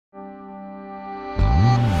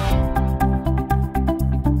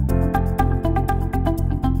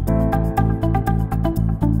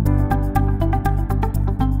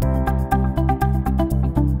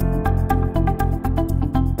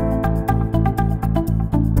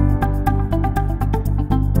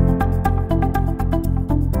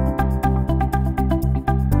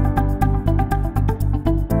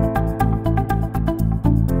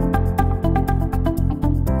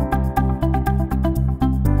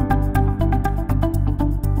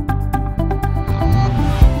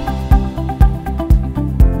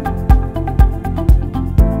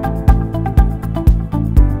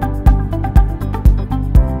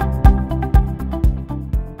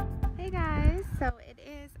So it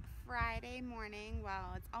is Friday morning.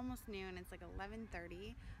 Well, it's almost noon. It's like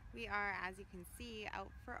 11:30. We are, as you can see, out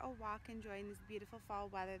for a walk enjoying this beautiful fall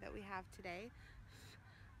weather that we have today.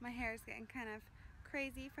 My hair is getting kind of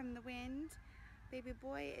crazy from the wind. Baby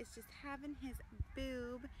boy is just having his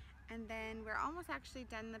boob, and then we're almost actually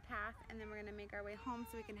done the path, and then we're gonna make our way home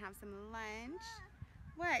so we can have some lunch.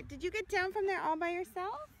 What? Did you get down from there all by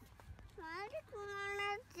yourself? I just want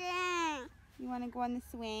to sing. You want to go on the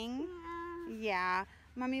swing? Yeah.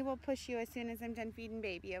 Mommy will push you as soon as I'm done feeding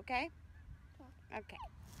baby, okay? Okay.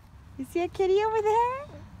 You see a kitty over there?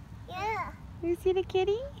 Yeah. You see the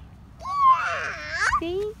kitty? Yeah.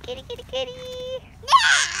 See? Kitty, kitty, kitty.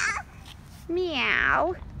 Yeah.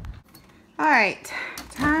 Meow. All right,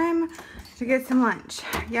 time to get some lunch.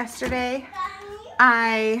 Yesterday,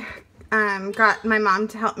 I got my mom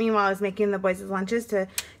to help me while I was making the boys' lunches to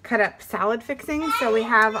cut up salad fixings. So we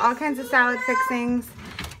have all kinds of salad fixings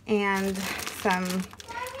and some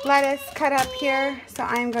lettuce cut up here. So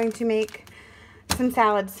I'm going to make some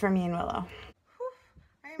salads for me and Willow. Whew.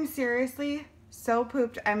 I am seriously so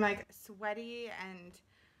pooped. I'm like sweaty and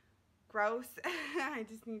gross. I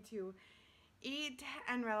just need to eat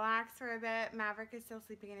and relax for a bit. Maverick is still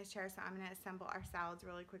sleeping in his chair, so I'm going to assemble our salads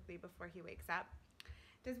really quickly before he wakes up.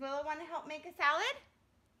 Does Willow want to help make a salad?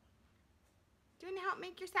 Do you want to help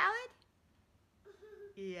make your salad?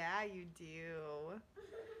 Yeah, you do.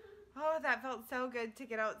 Oh, that felt so good to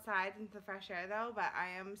get outside into the fresh air though, but I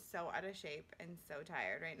am so out of shape and so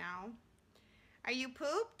tired right now. Are you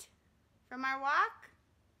pooped from our walk?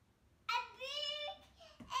 I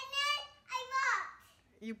pooped and then I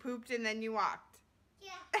walked. You pooped and then you walked.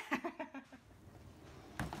 Yeah.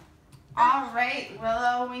 All right,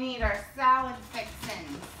 Willow, we need our salad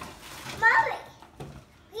fixings. Mommy.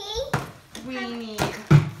 We need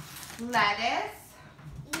lettuce.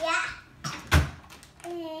 Yeah.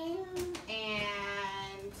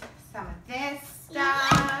 And some of this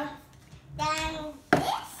stuff. Then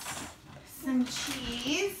this. Some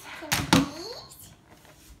cheese. Some cheese.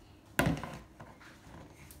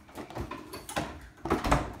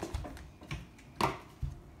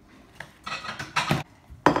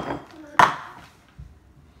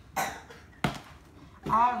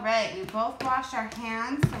 All right, we both washed our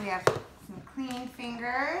hands, so we have some clean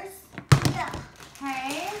fingers. Yeah.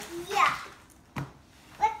 Okay. Yeah.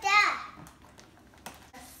 What's that?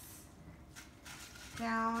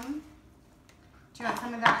 Down. Do you want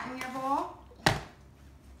some of that in your bowl?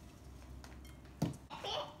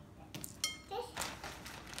 This.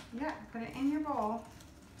 Yeah, put it in your bowl.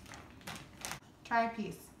 Try a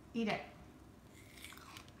piece. Eat it.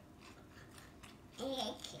 Do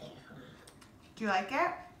you like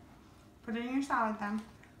it? Put it in your salad then.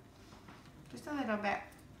 Just a little bit.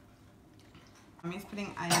 Mommy's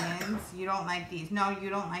putting onions. You don't like these. No, you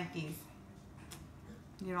don't like these.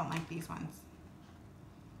 You don't like these ones.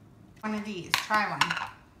 One of these. Try one.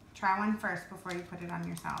 Try one first before you put it on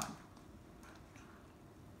your salad.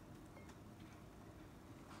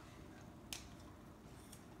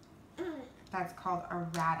 That's called a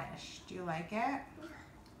radish. Do you like it?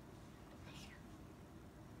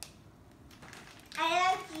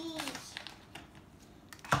 I like these.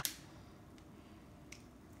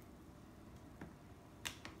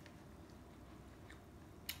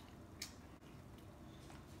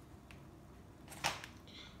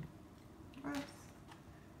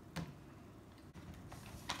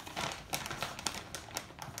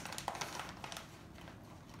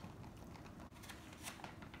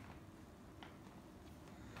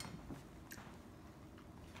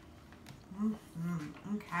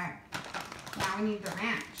 Okay. Now we need the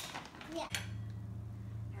ranch. Yeah.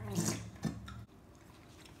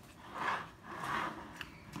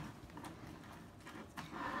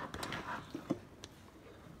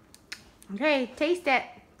 Okay, taste it.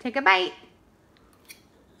 Take a bite.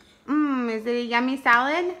 Is it a yummy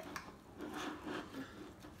salad?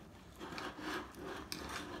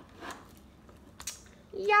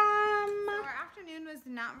 Yum! So our afternoon was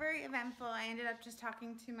not very eventful. I ended up just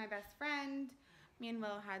talking to my best friend. Me and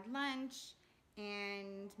Will had lunch,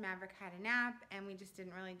 and Maverick had a nap, and we just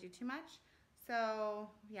didn't really do too much. So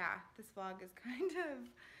yeah, this vlog is kind of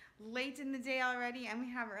late in the day already, and we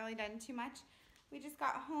haven't really done too much. We just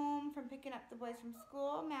got home from picking up the boys from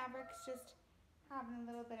school. Maverick's just having a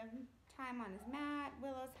little bit of time on his mat.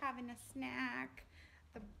 Willow's having a snack.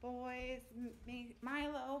 The boys,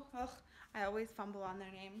 Milo, ugh, I always fumble on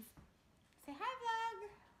their names. Say hi, vlog.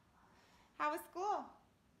 How was school?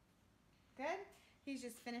 Good? He's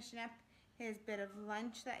just finishing up his bit of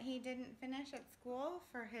lunch that he didn't finish at school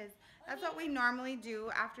for his, that's what we normally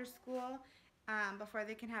do after school. Before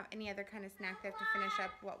they can have any other kind of snack, they have to finish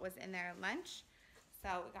up what was in their lunch. So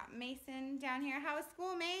we got Mason down here. How was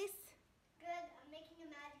school, Mace? Good. I'm making a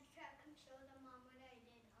magic truck. Come show them mom what I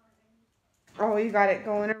did already. Oh, you got it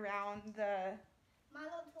going around the...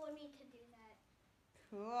 Milo told me to do that.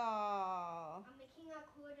 Cool. I'm making a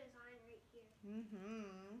cool design right here.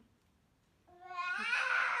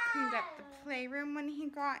 Cleaned up the playroom when he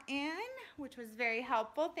got in, which was very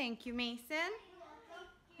helpful. Thank you, Mason.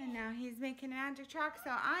 And now he's making a magic truck. So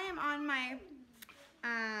I am on my,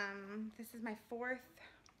 this is my 4th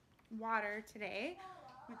water today,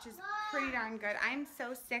 which is pretty darn good. I'm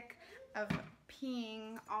so sick of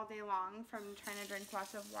peeing all day long from trying to drink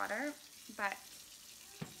lots of water, but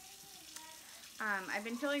I've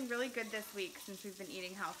been feeling really good this week since we've been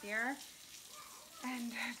eating healthier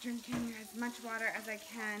and drinking as much water as I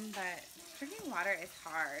can, but drinking water is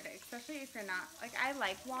hard, especially if you're not, like, I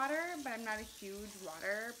like water, but I'm not a huge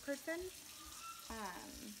water person.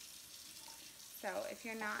 So if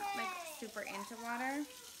you're not, like, super into water.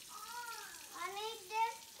 I need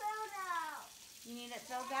this filled out. You need it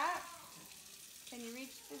filled out? Can you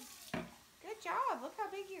reach the... Good job. Look how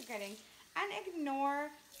big you're getting. And ignore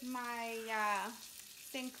my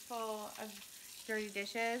sink full of dirty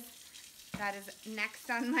dishes. That is next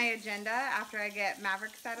on my agenda after I get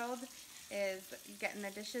Maverick settled, is getting the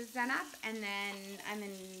dishes done up, and then I'm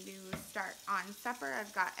going to start on supper.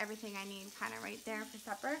 I've got everything I need kind of right there for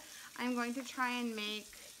supper. I'm going to try and make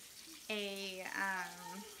a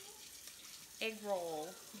egg roll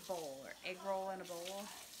bowl, or egg roll in a bowl,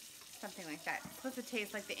 something like that. It's supposed to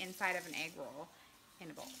taste like the inside of an egg roll in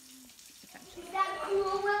a bowl, essentially. Is that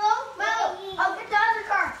cool, Willow? Willow, I'll get the other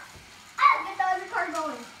car. I'll get the other car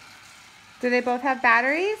going. Do they both have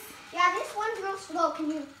batteries? Yeah, this one's real slow. Can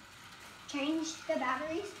you change the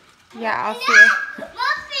batteries? Yeah, I'll see.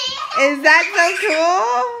 Is that so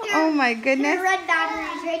cool? Oh my goodness. The red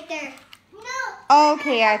batteries right there. No.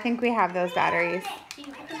 Okay, I think we have those batteries.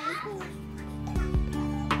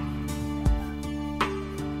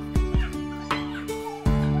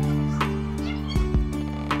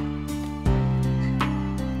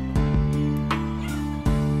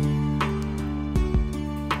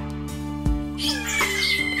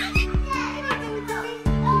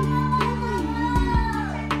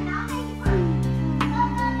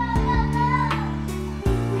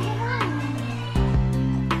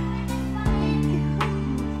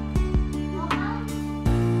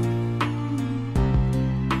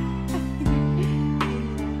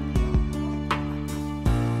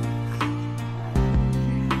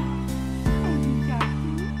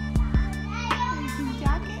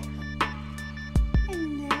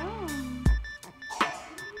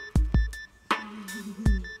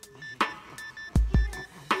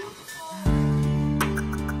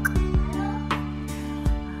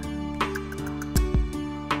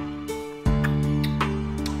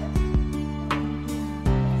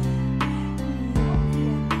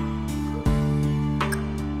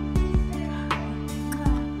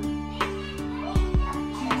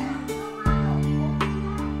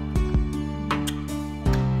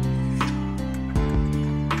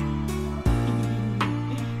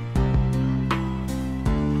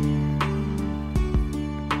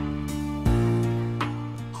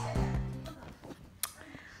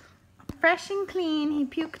 Fresh and clean. He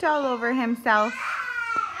puked all over himself.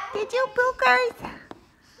 Did you, Pookers?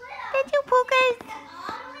 Did you, Pookers?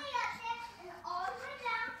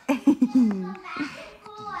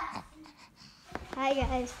 Hi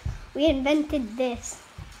guys, we invented this.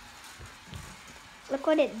 Look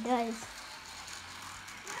what it does.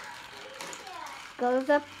 Goes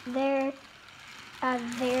up there, a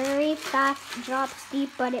very fast drop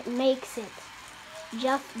steep, but it makes it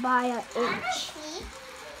just by an inch.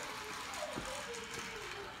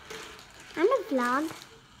 I'm a vlog.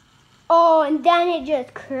 Oh, and then it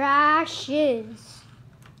just crashes.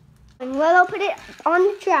 And Willow, put it on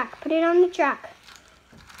the track. Put it on the track.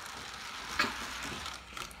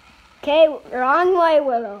 Okay, wrong way,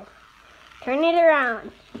 Willow. Turn it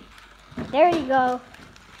around. There you go.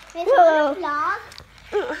 Willow. Vlog?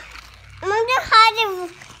 I'm going to hide it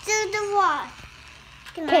through the wall.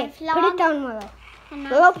 Okay, put it down, Willow.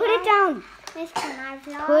 Willow, put it down. Miss, can I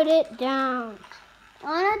vlog? Put it down.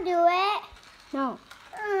 Wanna do it? No.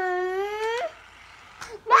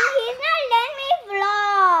 But he's not letting me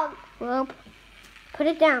vlog. Well, put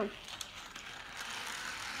it down.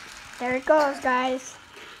 There it goes, guys.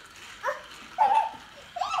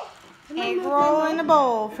 Egg roll in a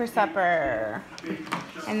bowl for supper.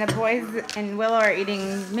 And the boys and Willow are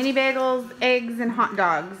eating mini bagels, eggs, and hot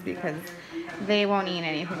dogs because they won't eat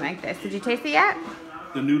anything like this. Did you taste it yet?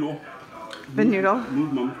 The noodle. The noodle?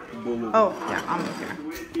 Move, Mom. Oh, yeah, almost here.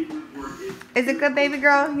 Is it good, baby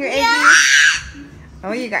girl? You're eggy?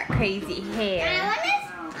 Oh, you got crazy hair.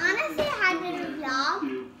 I want to say hi to the vlog.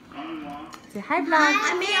 Say hi, vlog.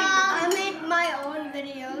 I made my own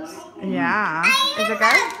videos. Yeah. Is it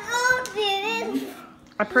good?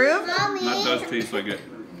 Approved? That does taste like it.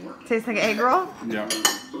 Tastes like an egg roll? Yeah.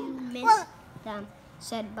 Miss them,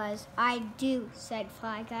 said Buzz. I do, said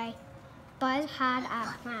Fly Guy. Buzz had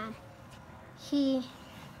a plan. He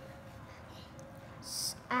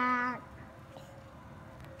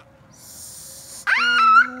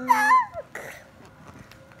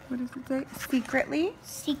What does it say?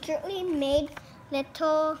 secretly made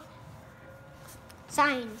little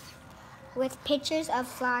signs with pictures of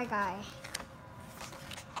Fly Guy.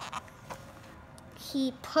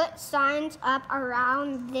 He put signs up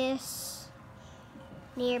around this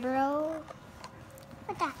neighborhood.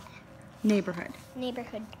 What's that? Neighborhood.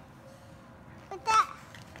 Neighborhood. What's that?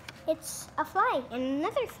 It's a fly and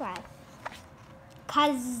another fly.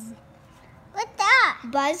 What's that?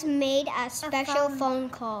 Buzz made a special phone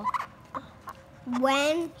call.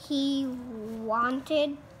 When he went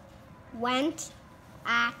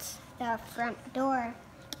at the front door.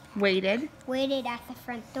 Waited Waited at the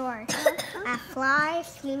front door. A fly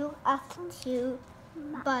flew up to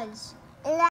Buzz.